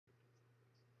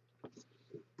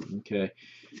Okay.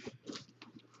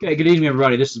 Okay, good evening,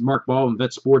 everybody. This is Mark Ball,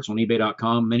 Vet Sports on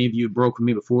eBay.com. Many of you have broke with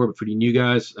me before, but for the new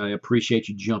guys, I appreciate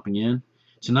you jumping in.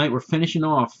 Tonight, we're finishing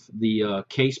off the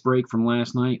case break from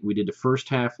last night. We did the first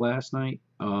half last night,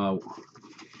 and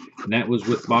that was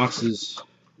with boxes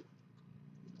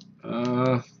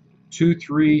 2,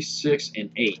 3, 6, and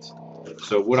 8.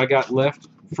 So what I got left,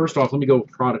 first off, let me go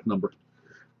with product number.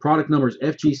 Product number is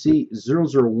FGC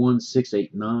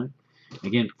 001689.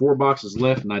 Again, 4 boxes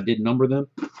left, and I did number them.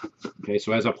 Okay,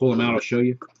 so as I pull them out, I'll show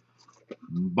you.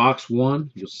 Box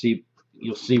 1, you'll see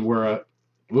where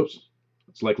whoops,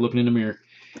 it's like looking in the mirror.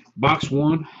 Box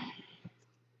 1,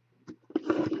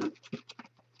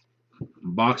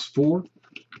 box 4,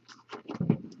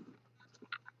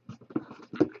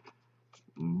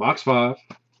 box 5.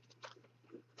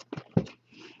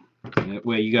 That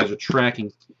way you guys are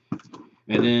tracking.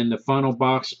 And then the final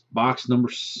box number,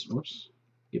 whoops,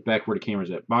 get back where the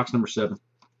camera's at. Box number 7.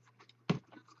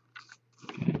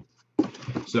 Okay.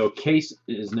 So case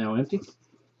is now empty.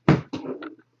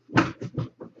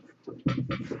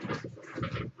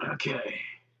 Okay.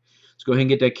 Let's go ahead and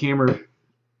get that camera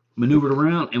maneuvered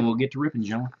around, and we'll get to ripping,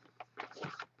 John.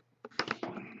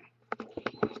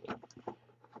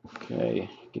 Okay,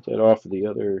 get that off of the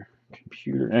other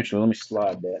computer. Actually, let me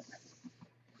slide that.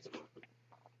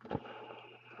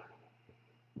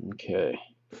 Okay.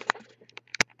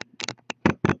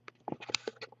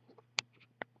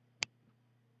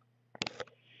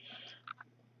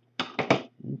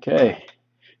 Okay.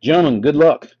 Gentlemen, good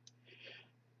luck.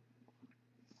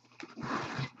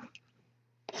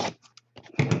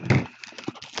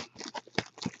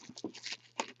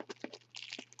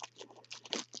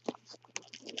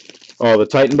 Oh, the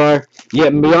Titan buyer? Yeah,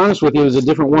 to be honest with you, it was a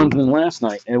different one than last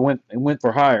night. It went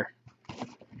for higher.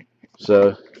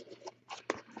 So,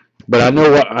 but I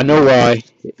know why.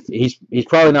 He's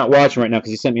probably not watching right now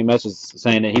because he sent me a message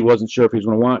saying that he wasn't sure if he was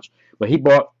going to watch. But he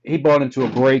bought into a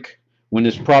break when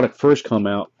this product first come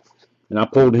out, and I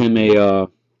pulled him a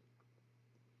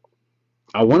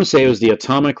I want to say it was the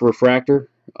Atomic Refractor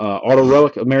Auto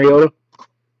Relic of Mariota.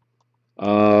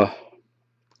 Let's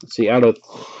see, I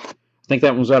think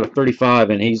that one was out of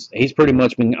 35, and he's pretty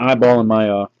much been eyeballing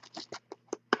my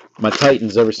my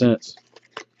Titans ever since.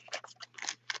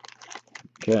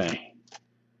 Okay,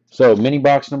 so mini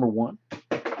box number 1.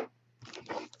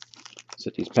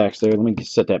 Set these packs there. Let me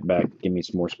set that back. Give me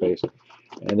some more space.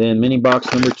 And then mini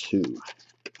box number 2.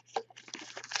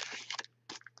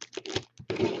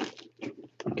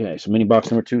 Okay, so mini box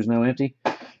number 2 is now empty,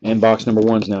 and box number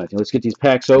 1 is now empty. Let's get these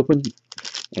packs open.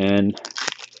 And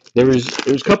there was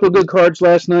a couple of good cards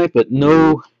last night, but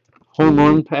no home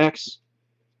run packs.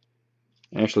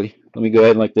 Actually, let me go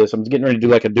ahead like this. I'm getting ready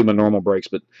to do my normal breaks,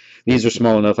 but these are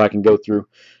small enough I can go through.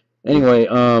 Anyway,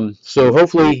 so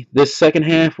hopefully this second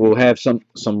half we'll have some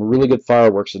really good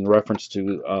fireworks in reference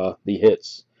to the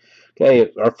hits.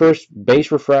 Okay, our first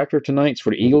base refractor tonight is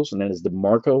for the Eagles, and that is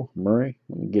DeMarco Murray.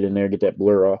 Let me get in there, get that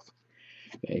blur off.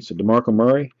 Okay, so DeMarco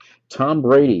Murray. Tom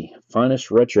Brady, finest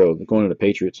retro, going to the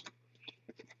Patriots.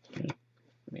 Okay,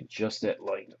 let me adjust that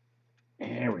light.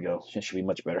 There we go. That should be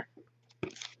much better.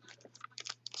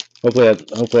 Hopefully I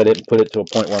didn't put it to a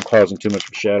point where I'm causing too much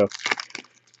of a shadow.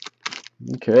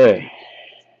 Okay.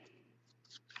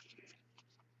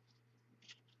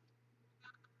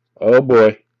 Oh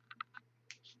boy.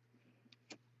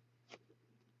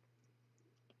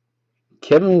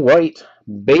 Kevin White,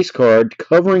 base card,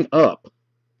 covering up.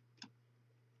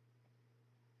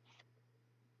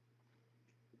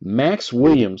 Max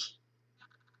Williams,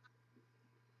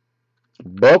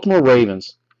 Baltimore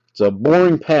Ravens. It's a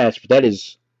boring patch, but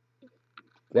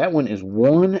that one is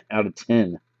 1 out of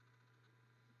 10.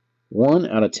 1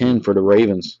 out of 10 for the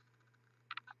Ravens.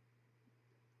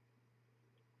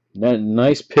 That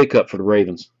nice pickup for the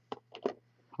Ravens.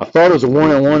 I thought it was a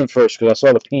 1-on-1 at first because I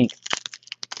saw the pink.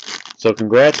 So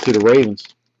congrats to the Ravens.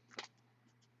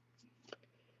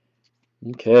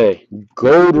 Okay,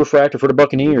 gold refractor for the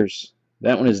Buccaneers.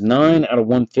 That one is 9 out of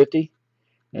 150.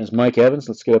 There's Mike Evans.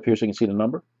 Let's get up here so you can see the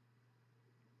number.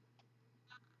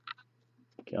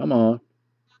 Come on.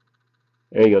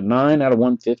 There you go, 9 out of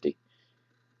 150.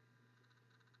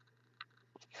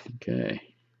 Okay.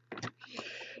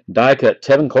 Die cut,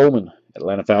 Tevin Coleman,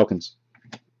 Atlanta Falcons.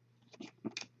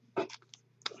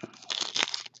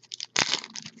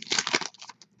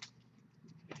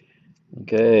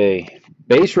 Okay.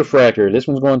 Base refractor. This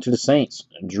one's going to the Saints.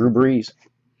 Drew Brees.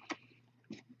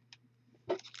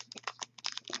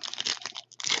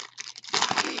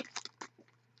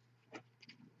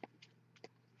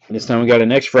 This time we got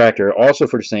an X-Fractor, also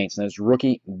for the Saints, and that's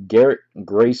rookie Garrett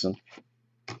Grayson.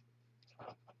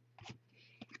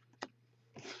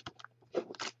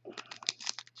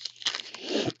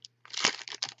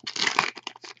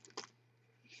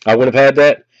 I would have had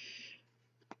that.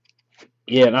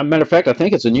 Yeah, and as a matter of fact, I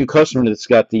think it's a new customer that's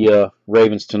got the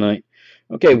Ravens tonight.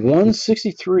 Okay,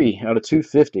 163 out of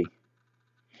 250.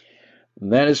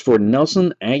 That is for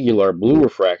Nelson Aguilar, blue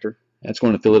refractor. That's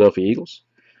going to Philadelphia Eagles.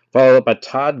 Followed up by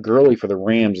Todd Gurley for the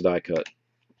Rams die cut.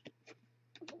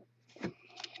 Let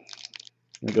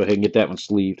me go ahead and get that one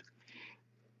sleeved.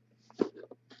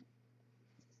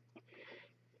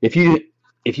 If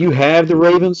you have the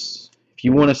Ravens, if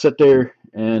you want to sit there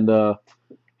and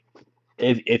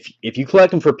if you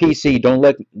collect them for PC, don't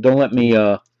let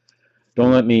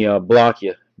me block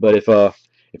you. But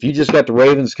if you just got the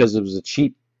Ravens because it was a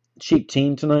cheap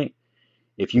team tonight,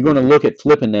 if you're going to look at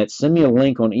flipping that, send me a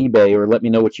link on eBay or let me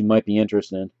know what you might be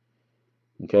interested in.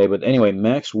 Okay, but anyway,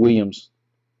 Max Williams.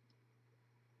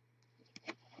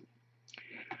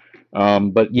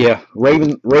 But yeah,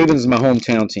 Ravens is my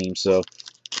hometown team, so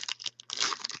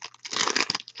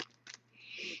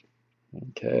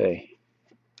okay.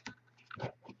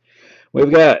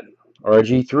 We've got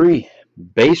RG3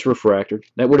 base refractor.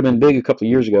 That would have been big a couple of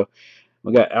years ago.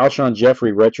 We got Alshon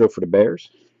Jeffrey retro for the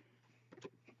Bears.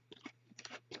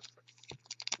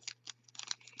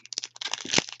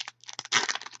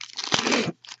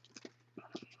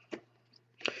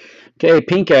 Okay,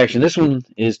 pink action. This one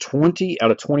is 20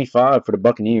 out of 25 for the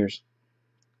Buccaneers.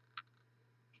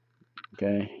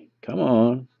 Okay, come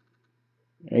on.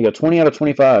 There you go, 20 out of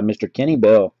 25. Mr. Kenny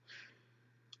Bell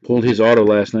pulled his auto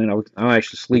last night. I'll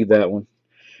actually sleeve that one.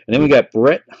 And then we got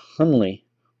Brett Hundley,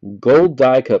 gold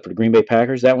die cut for the Green Bay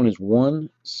Packers. That one is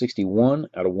 161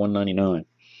 out of 199.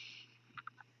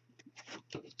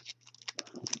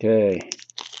 Okay.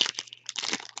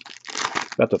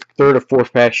 About the third or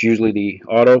fourth pack's usually the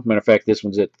auto. Matter of fact, this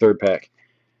one's at third pack.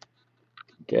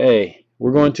 Okay.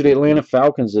 We're going to the Atlanta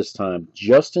Falcons this time.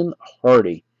 Justin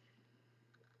Hardy.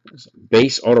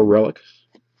 Base auto relic.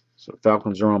 So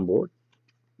Falcons are on board.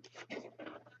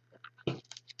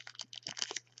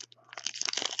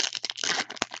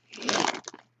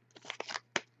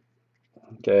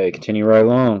 Okay, continue right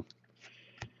along.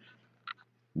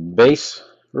 Base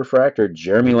refractor,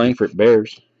 Jeremy Langford,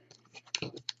 Bears.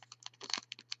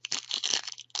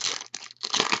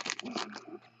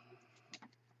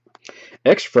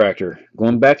 X-Fractor,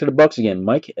 going back to the Bucks again,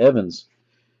 Mike Evans.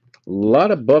 A lot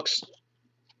of Bucks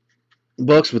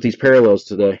with these parallels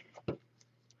today.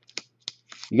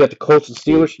 You got the Colts and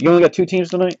Steelers. You only got two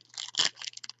teams tonight?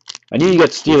 I knew you got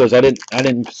Steelers. I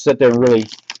didn't sit there and really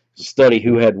study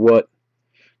who had what.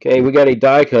 Okay, we got a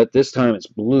die cut. This time it's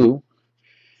blue.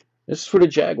 This is for the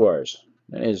Jaguars.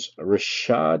 That is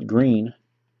Rashad Green.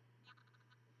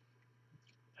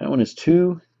 That one is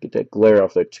get that glare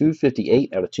off there,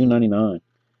 258 out of 299.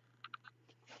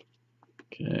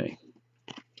 Okay.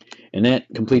 And that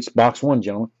completes box one,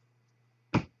 gentlemen.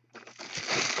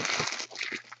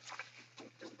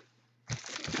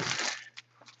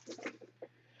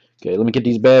 Okay, let me get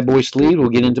these bad boys sleeved. We'll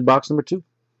get into box number two.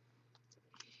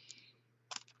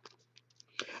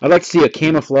 I'd like to see a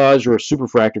camouflage or a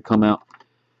superfractor come out.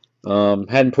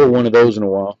 Hadn't pulled one of those in a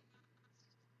while.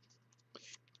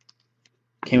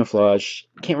 Camouflage.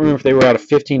 Can't remember if they were out of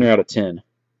 15 or out of 10.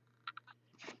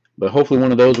 But hopefully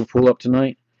one of those will pull up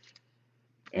tonight.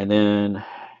 And then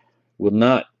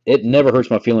it never hurts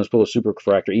my feelings to pull a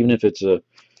superfractor, even if it's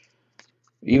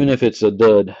a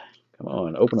dud. Come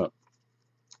on, open up.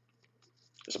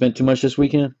 Spent too much this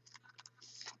weekend?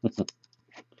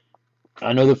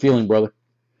 I know the feeling, brother.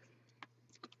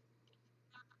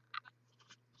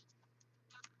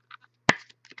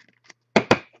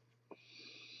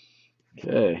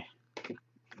 Okay.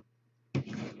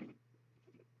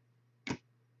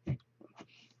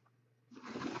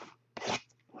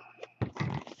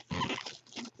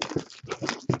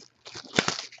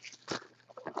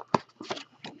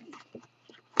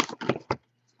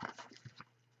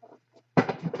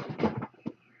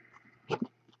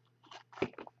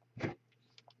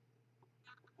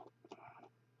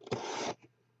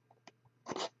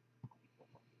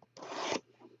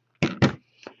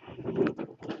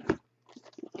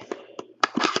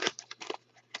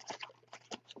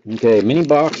 Okay, mini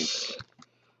box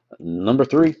number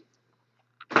 3.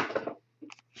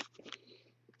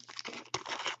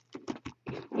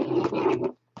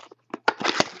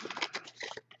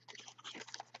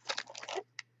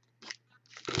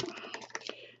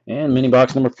 And mini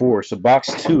box number 4. So box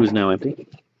 2 is now empty.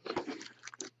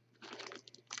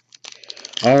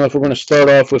 I don't know if we're going to start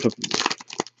off with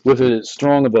a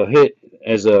strong of a hit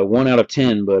as a 1 out of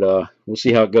 10, but we'll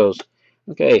see how it goes.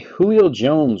 Okay, Julio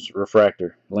Jones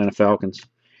refractor, Atlanta Falcons.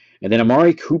 And then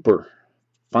Amari Cooper,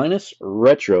 finest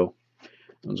retro.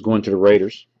 It's going to the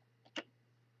Raiders.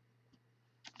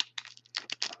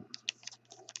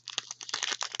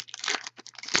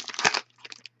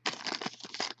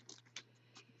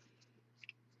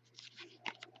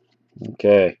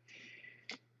 Okay.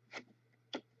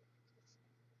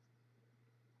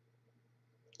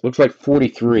 Looks like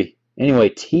 43. Anyway,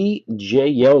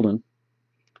 T.J. Yeldon.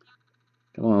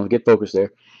 Come on, get focused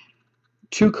there.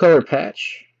 Two-color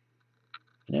patch.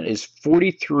 And that is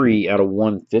 43 out of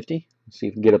 150. Let's see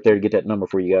if we can get up there to get that number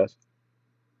for you guys.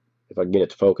 If I can get it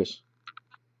to focus.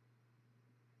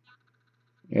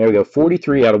 There we go.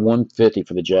 43 out of 150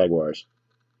 for the Jaguars.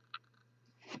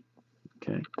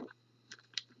 Okay.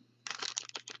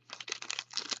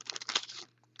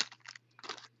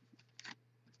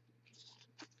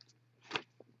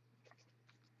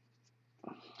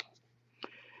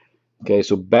 Okay,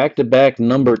 so back-to-back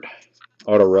numbered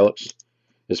auto relics.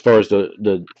 As far as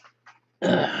the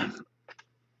there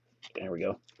we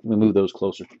go. Let me move those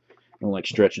closer. I don't like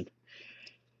stretching.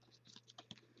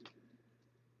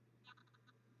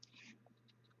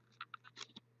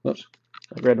 Oops,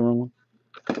 I grabbed the wrong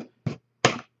one.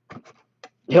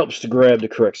 Helps to grab the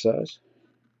correct size.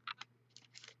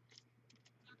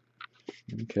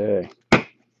 Okay.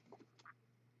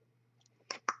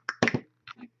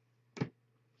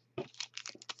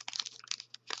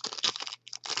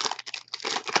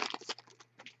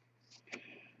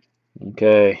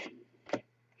 Okay.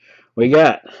 We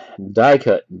got die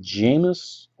cut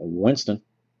Jameis Winston.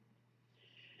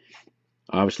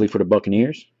 Obviously for the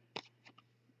Buccaneers.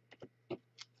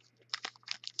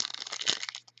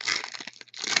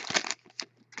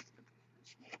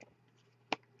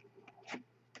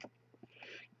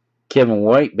 Kevin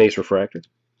White, base refractor.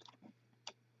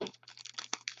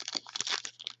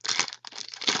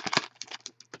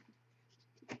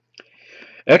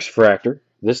 X-Fractor.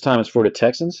 This time it's for the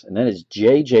Texans, and that is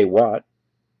J.J. Watt.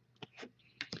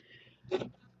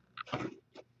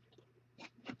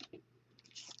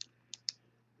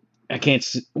 I can't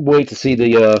wait to see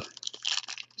the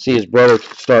see his brother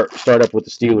start up with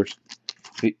the Steelers.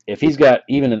 If he's got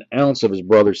even an ounce of his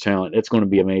brother's talent, it's going to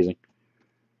be amazing.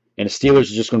 And the Steelers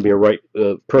is just going to be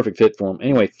a perfect fit for him.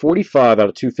 Anyway, 45 out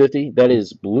of 250. That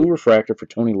is blue refractor for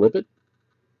Tony Lippett.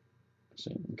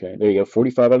 Okay, there you go.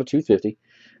 45 out of 250.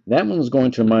 That one's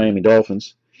going to the Miami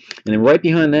Dolphins. And then right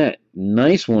behind that,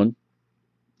 nice one.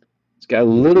 It's got a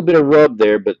little bit of rub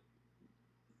there, but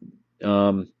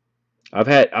I've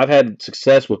had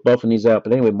success with buffing these out.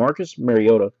 But anyway, Marcus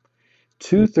Mariota,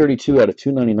 232 out of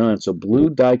 299. So blue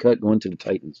die cut going to the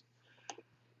Titans.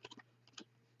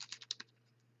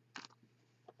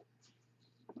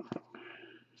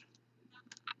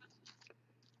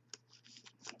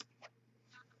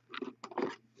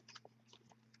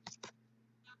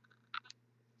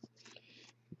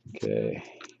 Okay.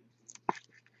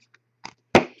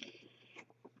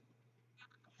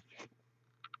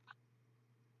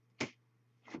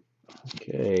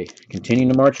 Okay,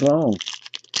 continuing to march along.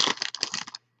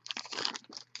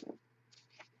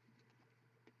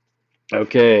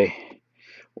 Okay,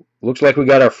 looks like we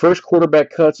got our first quarterback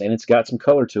cuts, and it's got some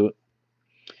color to it.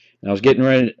 And I was getting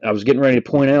ready to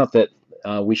point out that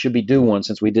we should be due one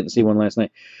since we didn't see one last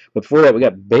night. But before that, we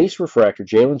got base refractor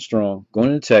Jalen Strong going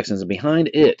to the Texans, and behind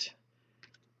it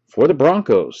for the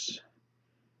Broncos,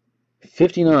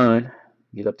 59.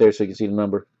 Get up there so you can see the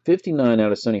number. 59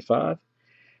 out of 75.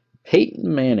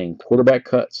 Peyton Manning, quarterback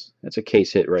cuts. That's a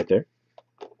case hit right there.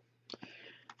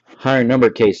 Higher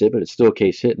number case hit, but it's still a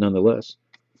case hit nonetheless.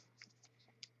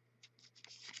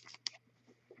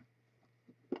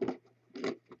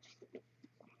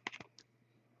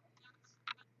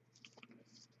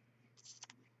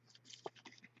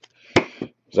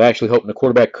 I was actually hoping the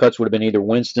quarterback cuts would have been either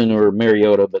Winston or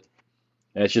Mariota, but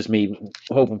that's just me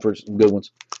hoping for some good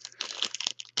ones.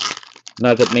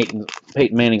 Not that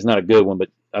Peyton Manning's not a good one, but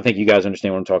I think you guys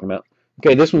understand what I'm talking about.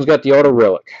 Okay, this one's got the auto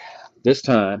relic. This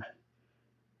time,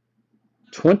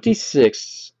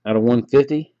 26 out of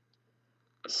 150.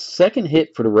 Second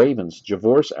hit for the Ravens,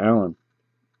 Javorius Allen.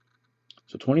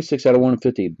 So 26 out of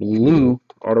 150, blue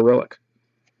auto relic.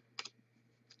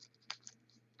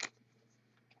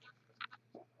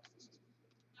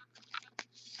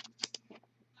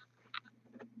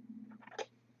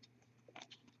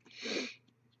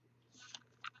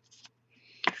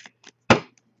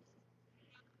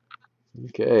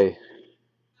 Okay.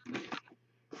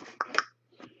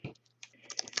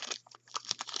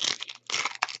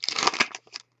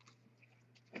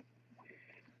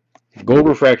 Gold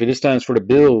refractor, this time is for the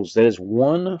Bills. That is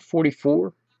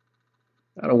 144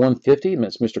 out of 150, and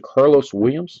that's Mr. Carlos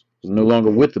Williams. He's no longer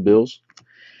with the Bills.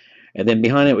 And then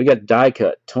behind it, we got die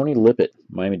cut, Tony Lippett,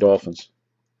 Miami Dolphins.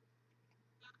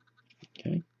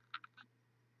 Okay.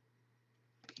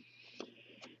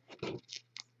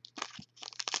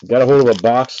 Got a hold of a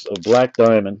box of Black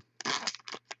Diamond.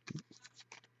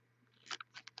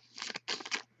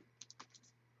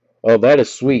 Oh, that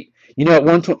is sweet. You know, at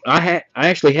I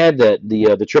actually had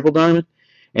the triple diamond,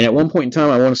 and at one point in time,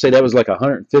 I want to say that was like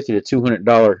 $150 to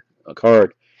 $200 a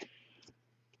card.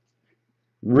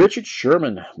 Richard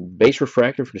Sherman, base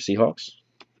refractor for the Seahawks.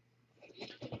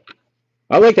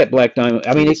 I like that black diamond.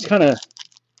 I mean, it's kind of,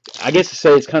 I guess to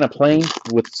say it's kind of plain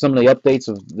with some of the updates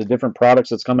of the different products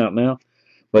that's come out now.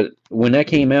 But when that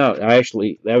came out,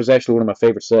 that was actually one of my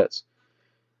favorite sets.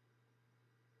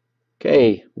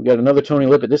 Okay, we got another Tony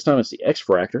Lippett. This time it's the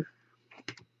X-Fractor.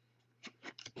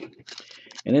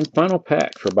 And then final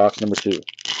pack for box number 2.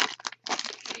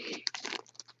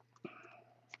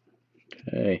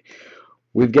 Okay,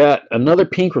 we've got another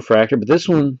pink refractor, but this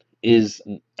one is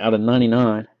out of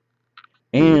 99.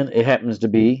 And it happens to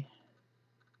be,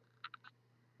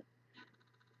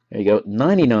 there you go,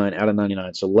 99 out of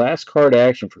 99. So last card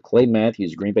action for Clay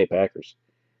Matthews, Green Bay Packers.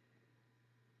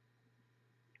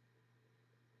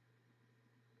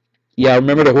 Yeah, I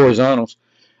remember the horizontals.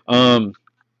 Matter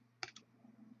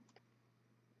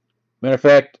of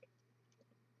fact,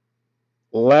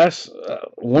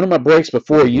 one of my breaks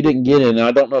before, you didn't get in, and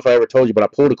I don't know if I ever told you, but I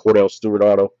pulled a Cordell Stewart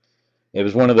auto. It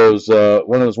was one of those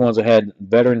ones that had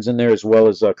veterans in there as well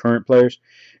as current players.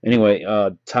 Anyway,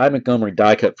 Ty Montgomery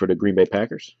die cut for the Green Bay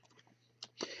Packers,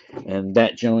 and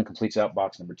that gentleman completes out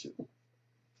box number 2.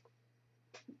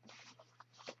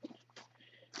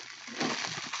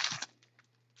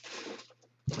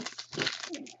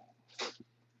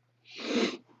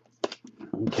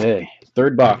 Okay,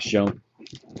 third box, Joan.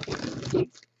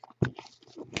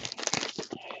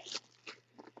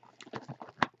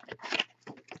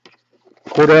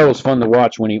 Cordell was fun to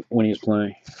watch when he was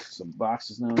playing. Some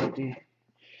boxes now empty.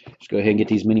 Let's go ahead and get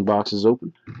these mini boxes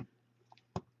open.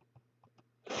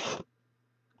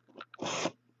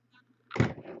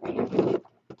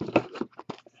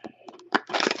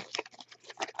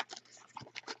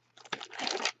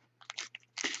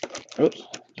 Oops,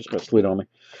 just got slid on me.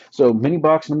 So mini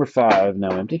box number 5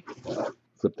 now empty.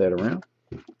 Flip that around.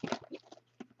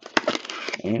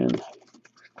 And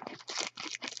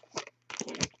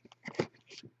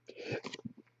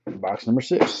box number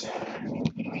 6.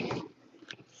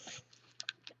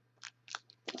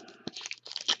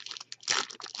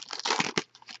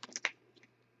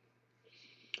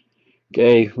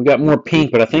 Okay, we got more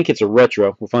pink, but I think it's a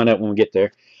retro. We'll find out when we get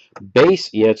there. Base,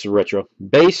 yeah, it's a retro.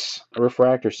 Base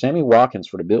refractor, Sammy Watkins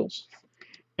for the Bills.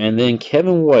 And then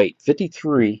Kevin White,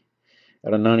 53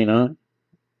 out of 99.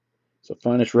 So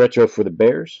finest retro for the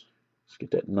Bears. Let's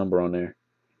get that number on there.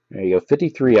 There you go,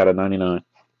 53 out of 99.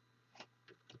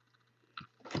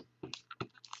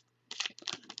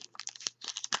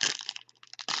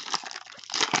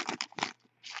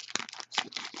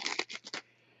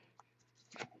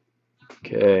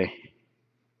 Okay.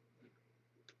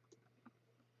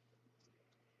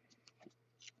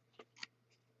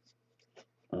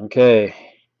 Okay.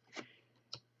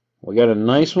 We got a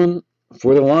nice one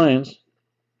for the Lions.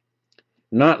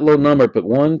 Not low numbered, but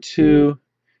 1, 2.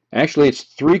 Actually, it's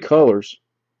 3 colors.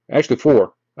 Actually,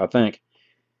 4, I think.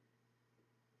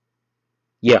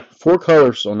 Yeah, 4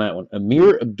 colors on that one.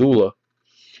 Amir Abdullah.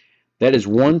 That is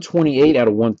 128 out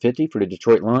of 150 for the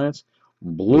Detroit Lions.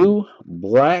 Blue,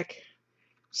 black,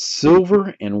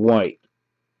 silver, and white.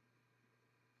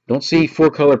 Don't see 4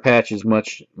 color patches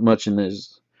much in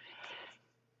this.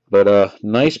 But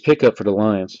nice pickup for the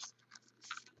Lions.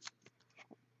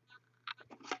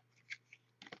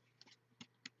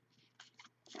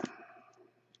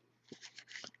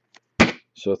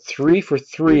 So 3 for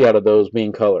 3 out of those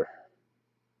being color.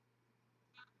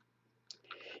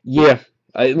 Yeah,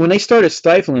 when they started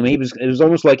stifling him, it was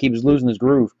almost like he was losing his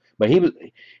groove. But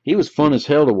he was fun as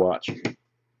hell to watch.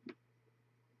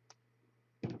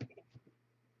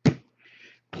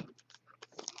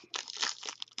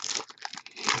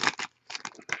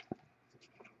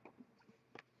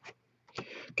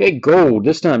 Okay, gold.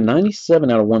 This time 97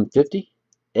 out of 150.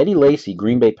 Eddie Lacy,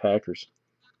 Green Bay Packers.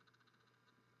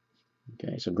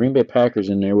 Okay, so Green Bay Packers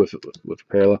in there with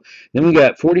parallel. Then we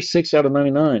got 46 out of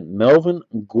 99. Melvin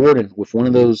Gordon with one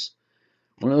of those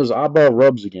oddball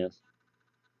rubs again.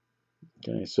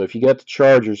 Okay, so if you got the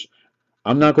Chargers,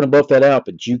 I'm not going to buff that out,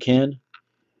 but you can.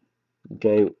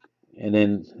 Okay, and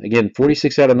then again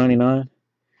 46 out of 99.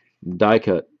 Die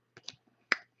cut.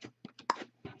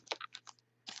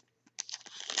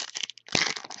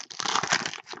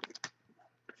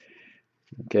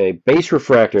 Okay, base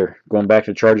refractor, going back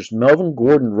to the Chargers. Melvin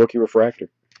Gordon, rookie refractor.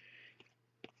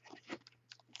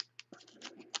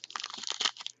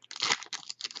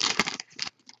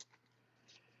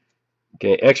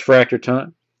 Okay, X-Fractor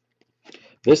time.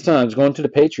 This time it's going to the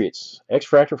Patriots.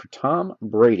 X-Fractor for Tom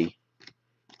Brady.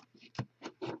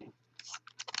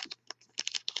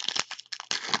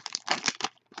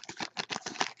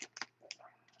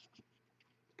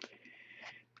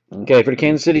 Okay, for the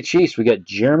Kansas City Chiefs, we got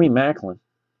Jeremy Maclin.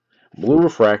 Blue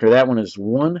refractor. That one is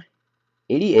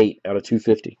 188 out of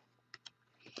 250.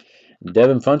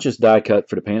 Devin Funchess die cut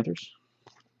for the Panthers.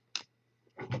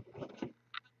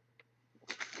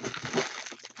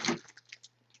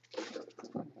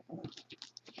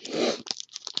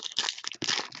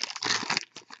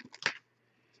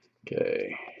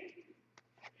 Okay.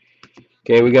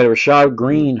 Okay, we got a Rashad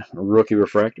Green rookie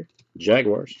refractor.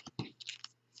 Jaguars.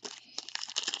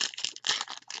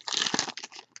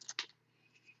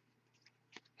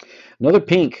 Another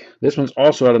pink. This one's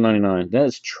also out of 99. That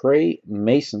is Trey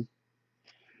Mason.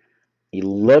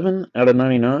 11 out of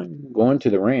 99 going to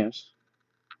the Rams.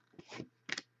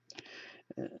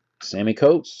 Sammy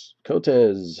Coates.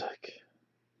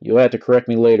 You'll have to correct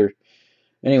me later.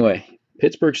 Anyway,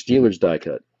 Pittsburgh Steelers die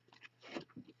cut.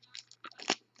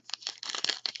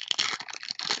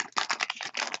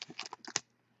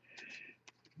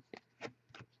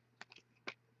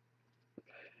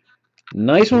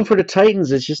 Nice one for the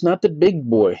Titans. It's just not the big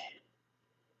boy.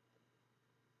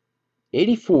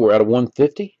 84 out of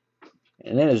 150.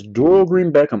 And that is Dorial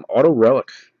Green Beckham, auto relic.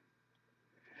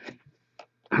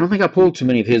 I don't think I pulled too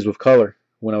many of his with color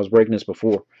when I was breaking this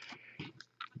before.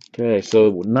 Okay,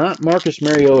 so not Marcus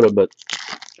Mariota, but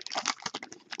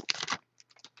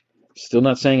still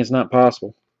not saying it's not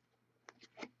possible.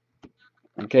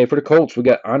 Okay, for the Colts, we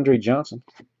got Andre Johnson,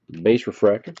 base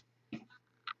refractor.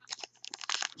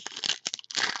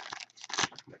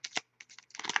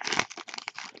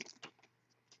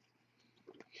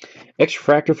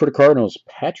 X-Fractor for the Cardinals,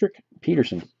 Patrick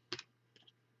Peterson.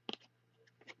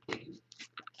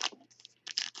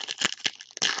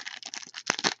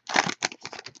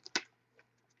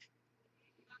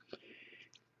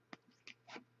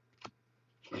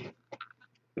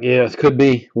 Yeah, it could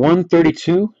be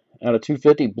 132 out of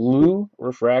 250, blue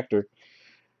refractor.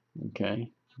 Okay,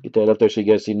 get that up there so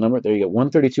you guys see the number. There you go,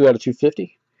 132 out of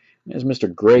 250. There's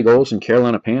Mr. Greg Olsen,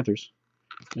 Carolina Panthers,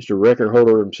 Mr. record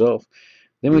holder himself.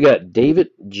 Then we got David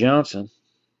Johnson,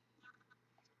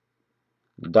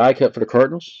 die cut for the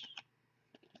Cardinals.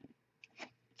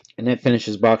 And that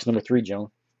finishes box number 3, John.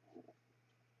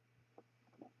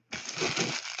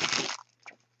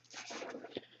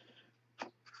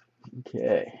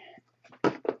 Okay.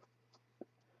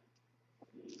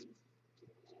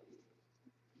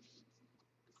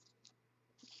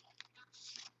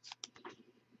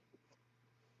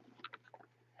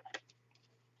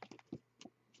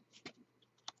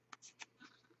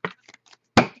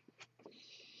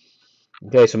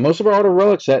 Okay, so most of our auto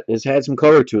relics has had some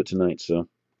color to it tonight, so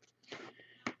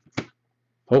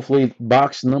hopefully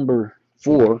box number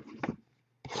 4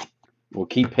 will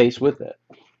keep pace with that.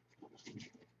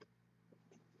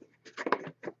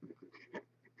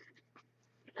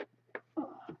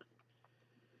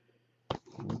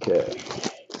 Okay.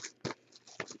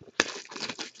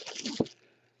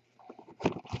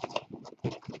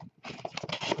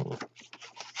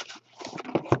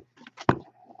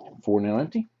 Four now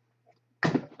empty.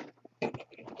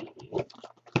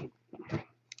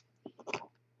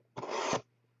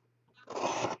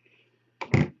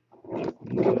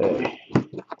 Okay.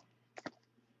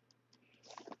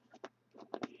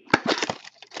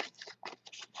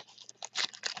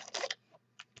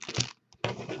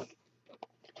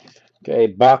 Okay,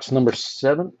 box number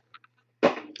 7.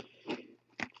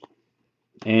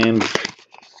 And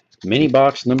mini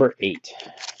box number 8.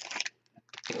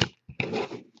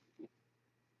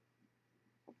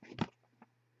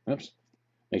 Oops.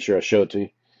 Make sure I show it to you.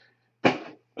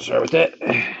 Sorry about that.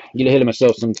 Get ahead of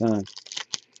myself sometime.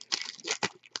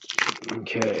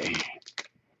 Okay.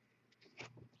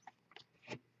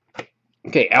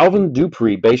 Okay, Alvin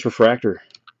Dupree, base refractor.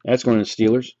 That's going to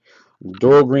Steelers.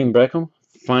 Dorial Green Beckham,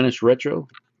 finest retro,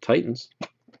 Titans.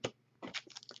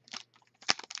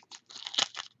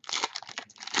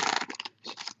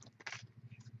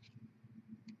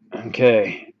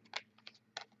 Okay.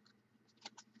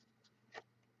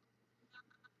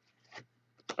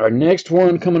 Our next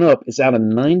one coming up is out of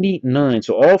 99.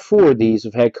 So all 4 of these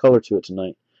have had color to it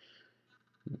tonight.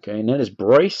 Okay, and that is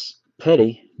Bryce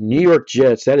Petty, New York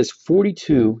Jets. That is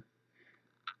 42.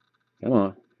 Come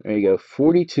on. There you go.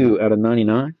 42 out of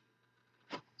 99.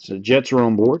 So the Jets are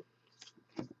on board.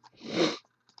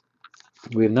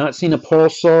 We have not seen a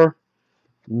Pulsar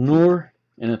nor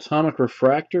an Atomic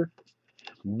Refractor,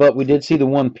 but we did see the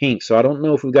one pink, so I don't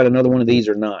know if we've got another one of these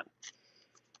or not.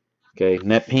 Okay,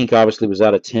 and that pink obviously was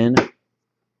out of 10.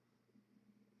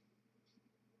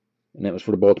 And that was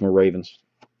for the Baltimore Ravens.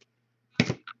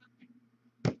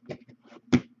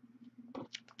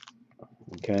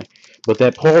 Okay, but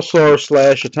that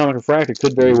Pulsar / Atomic Refractor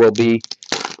could very well be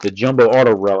the Jumbo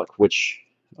Auto Relic, which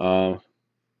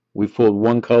we pulled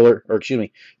one color, or excuse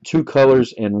me, two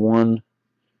colors and one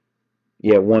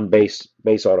base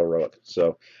auto relic.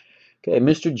 So, okay,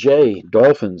 Mr. J,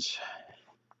 Dolphins.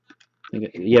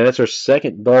 Yeah, that's our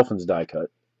second Dolphins die cut.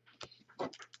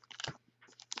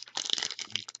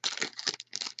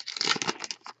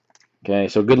 Okay,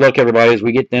 so good luck, everybody, as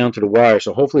we get down to the wire.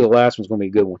 So hopefully the last one's going to be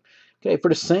a good one. Okay, for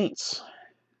the Saints,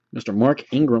 Mr. Mark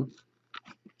Ingram.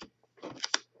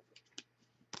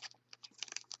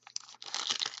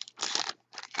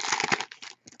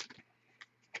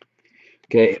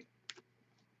 Okay,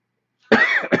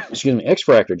 excuse me,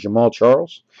 X-Fractor, Jamal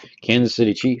Charles, Kansas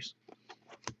City Chiefs.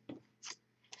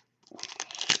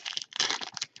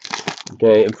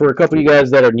 Okay, and for a couple of you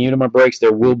guys that are new to my breaks,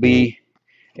 there will be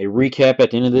a recap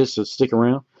at the end of this, so stick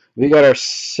around. We got our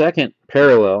second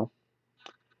parallel.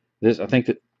 This, I think,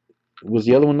 that was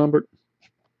the other one numbered.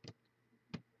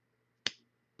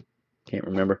 Can't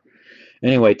remember.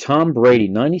 Anyway, Tom Brady,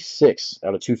 96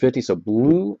 out of 250, so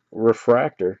blue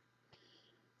refractor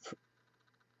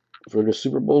for the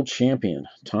Super Bowl champion,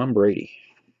 Tom Brady.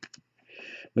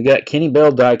 We got Kenny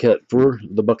Bell die cut for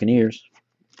the Buccaneers.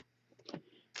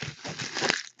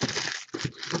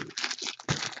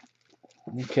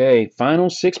 Okay, final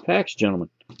 6 packs, gentlemen.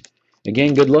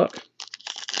 Again, good luck.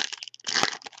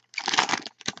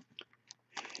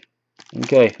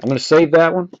 Okay, I'm going to save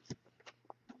that one.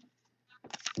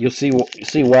 You'll see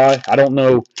why. I don't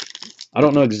know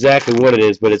exactly what it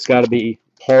is, but it's got to be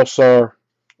Pulsar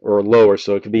or lower,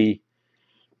 so it could be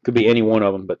any one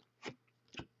of them. But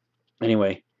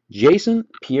anyway, Jason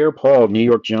Pierre-Paul, New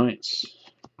York Giants.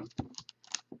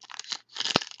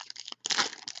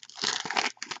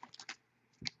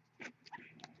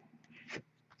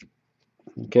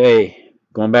 Okay,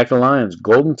 going back to the Lions,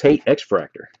 Golden Tate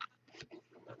X-Fractor.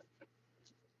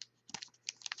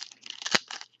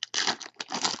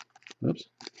 Oops,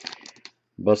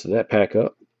 busted that pack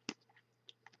up.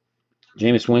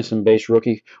 Jameis Winston, base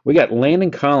rookie. We got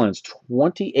Landon Collins,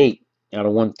 28 out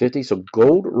of 150, so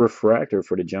gold refractor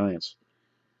for the Giants.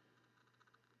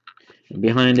 And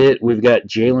behind it, we've got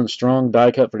Jalen Strong,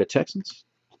 die cut for the Texans.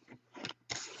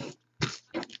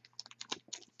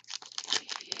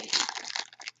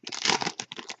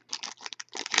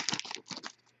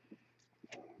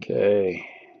 Okay.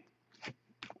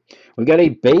 We got a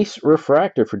base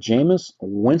refractor for Jameis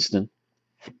Winston.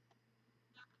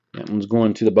 That one's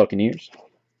going to the Buccaneers.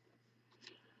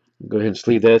 Go ahead and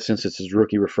sleeve that since it's his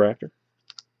rookie refractor.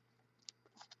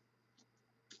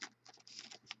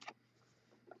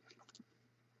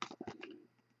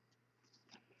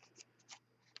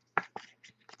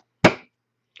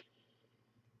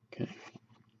 Okay.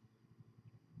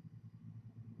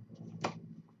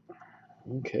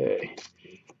 Okay.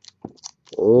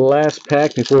 Last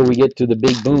pack before we get to the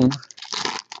big boom.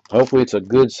 Hopefully it's a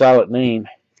good solid name.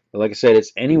 But like I said,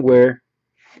 it's anywhere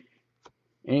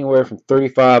from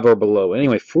 35 or below.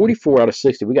 Anyway, 44 out of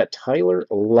 60. We got Tyler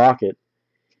Lockett.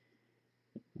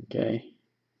 Okay.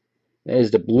 That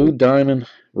is the Blue Diamond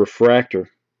Refractor.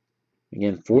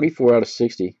 Again, 44 out of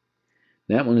 60.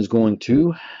 That one is going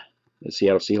to the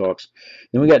Seattle Seahawks.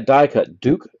 Then we got die cut.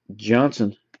 Duke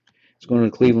Johnson. It's going to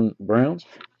the Cleveland Browns.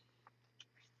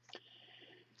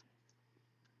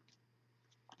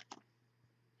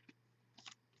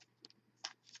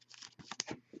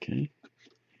 Okay.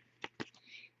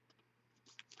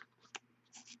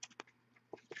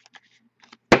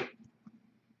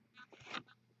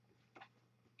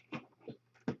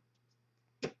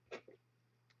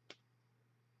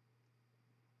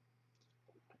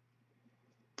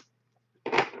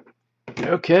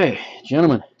 Okay,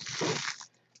 gentlemen.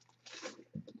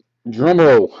 Drum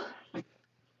roll.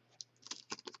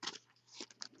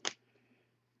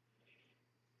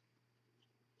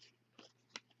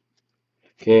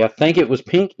 Okay, I think it was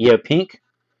pink. Yeah, pink.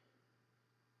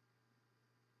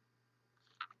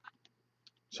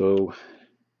 So,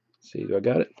 let's see, do I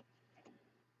got it?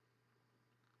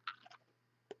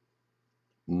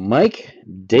 Mike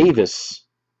Davis.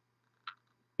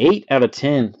 8 out of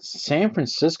 10. San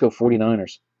Francisco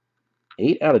 49ers.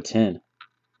 8 out of 10.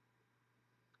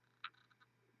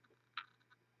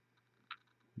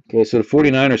 Okay, so the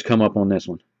 49ers come up on this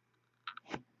one.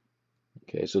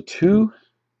 Okay, so two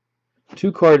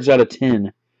cards out of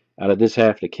 10 out of this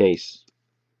half of the case.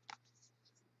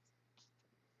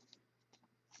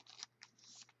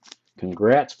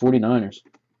 Congrats, 49ers.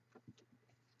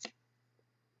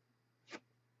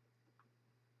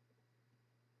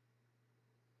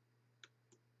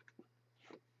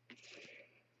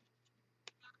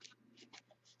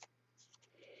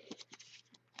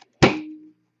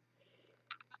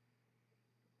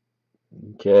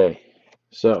 Okay,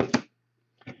 so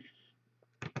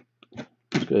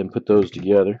let's go ahead and put those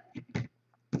together.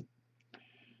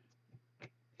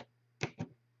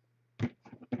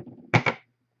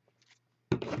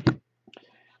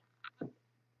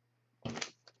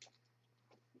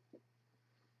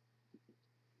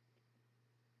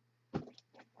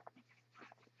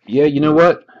 Yeah, you know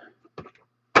what?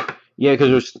 Yeah,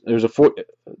 because there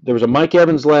was a Mike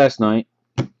Evans last night.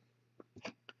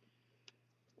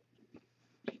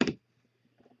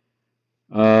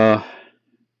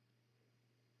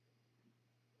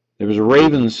 There was a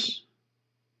Ravens.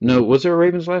 No, was there a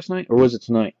Ravens last night or was it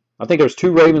tonight? I think there was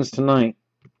 2 Ravens tonight.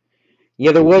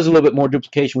 Yeah, there was a little bit more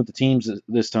duplication with the teams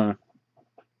this time.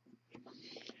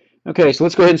 Okay, so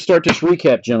let's go ahead and start this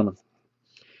recap, gentlemen.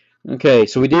 Okay,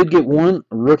 so we did get one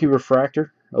rookie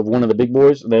refractor of one of the big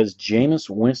boys. That is Jameis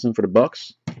Winston for the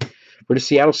Bucks. For the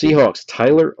Seattle Seahawks,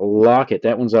 Tyler Lockett.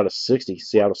 That one's out of 60,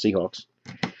 Seattle Seahawks.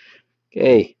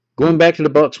 Okay, going back to the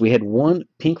Bucks, we had one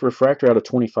pink refractor out of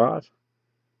 25.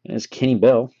 And that's Kenny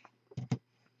Bell.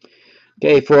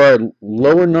 Okay, for our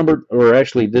lower number, or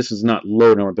actually this is not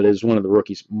lower number, but it is one of the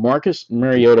rookies, Marcus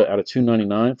Mariota out of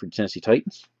 299 for the Tennessee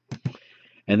Titans.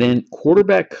 And then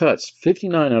quarterback cuts,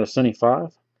 59 out of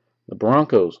 75. The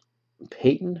Broncos,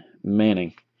 Peyton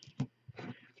Manning.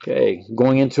 Okay,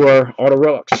 going into our auto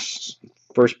relics.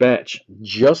 First batch,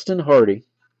 Justin Hardy,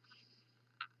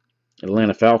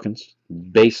 Atlanta Falcons,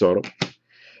 base auto.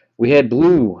 We had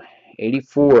blue,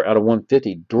 84 out of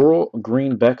 150, Doral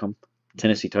Green Beckham,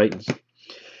 Tennessee Titans.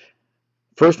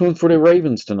 First one for the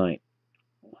Ravens tonight.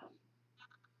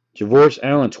 Javoris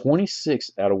Allen,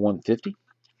 26 out of 150.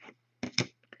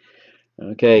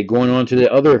 Okay, going on to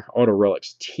the other auto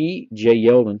relics. T.J.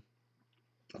 Yeldon,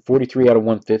 43 out of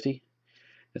 150.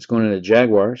 That's going to the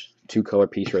Jaguars. 2-color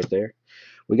piece right there.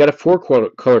 We got a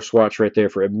 4-color swatch right there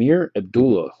for Amir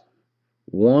Abdullah.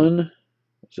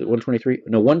 123?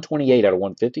 No, 128 out of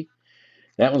 150.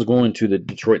 That one's going to the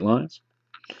Detroit Lions.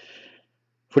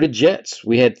 For the Jets,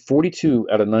 we had 42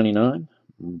 out of 99.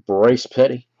 Bryce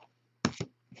Petty.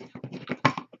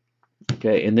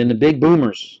 Okay, and then the big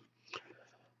boomers.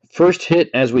 First hit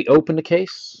as we opened the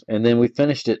case, and then we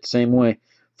finished it the same way.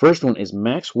 First one is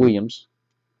Max Williams.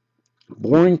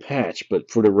 Boring patch,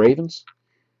 but for the Ravens.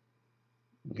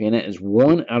 Okay, and that is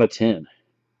 1 out of 10.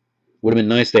 Would have been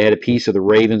nice if they had a piece of the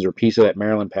Ravens or a piece of that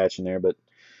Maryland patch in there, but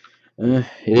it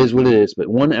is what it is. But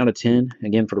 1 out of 10,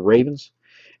 again, for the Ravens.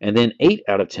 And then 8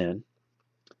 out of 10,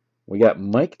 we got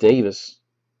Mike Davis.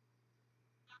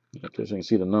 I guess I can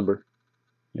see the number.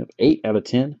 Yep, 8 out of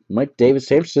 10. Mike Davis,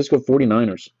 San Francisco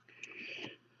 49ers.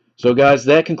 So, guys,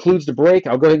 that concludes the break.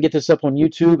 I'll go ahead and get this up on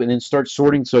YouTube and then start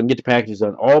sorting so I can get the packages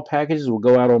done. All packages will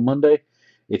go out on Monday.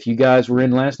 If you guys were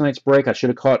in last night's break, I should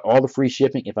have caught all the free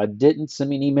shipping. If I didn't, send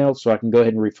me an email so I can go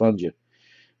ahead and refund you.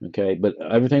 Okay, but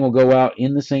everything will go out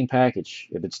in the same package.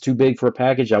 If it's too big for a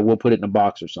package, I will put it in a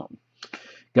box or something.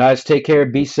 Guys, take care,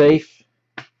 be safe,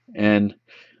 and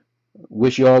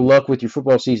wish you all luck with your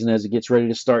football season as it gets ready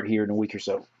to start here in a week or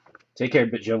so. Take care,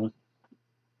 gentlemen.